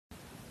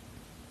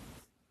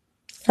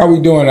How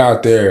we doing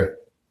out there?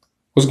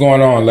 What's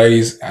going on,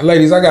 ladies?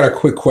 Ladies, I got a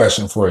quick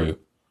question for you.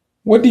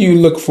 What do you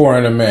look for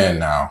in a man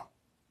now?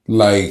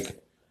 Like,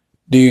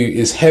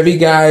 is heavy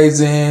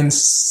guys in,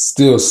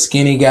 still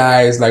skinny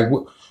guys? Like,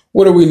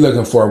 what are we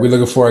looking for? Are we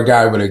looking for a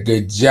guy with a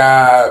good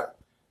job,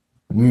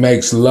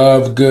 makes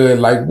love good?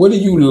 Like, what do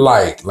you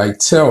like? Like,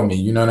 tell me,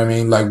 you know what I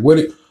mean? Like,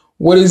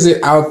 what is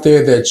it out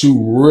there that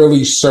you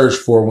really search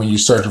for when you're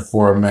searching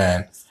for a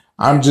man?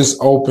 I'm just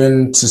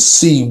open to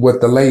see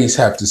what the ladies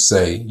have to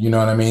say. You know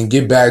what I mean?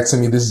 Get back to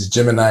me. This is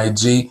Gemini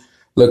G.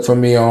 Look for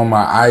me on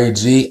my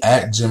IG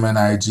at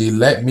Gemini G.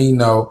 Let me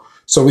know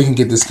so we can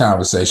get this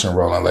conversation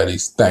rolling,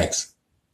 ladies. Thanks.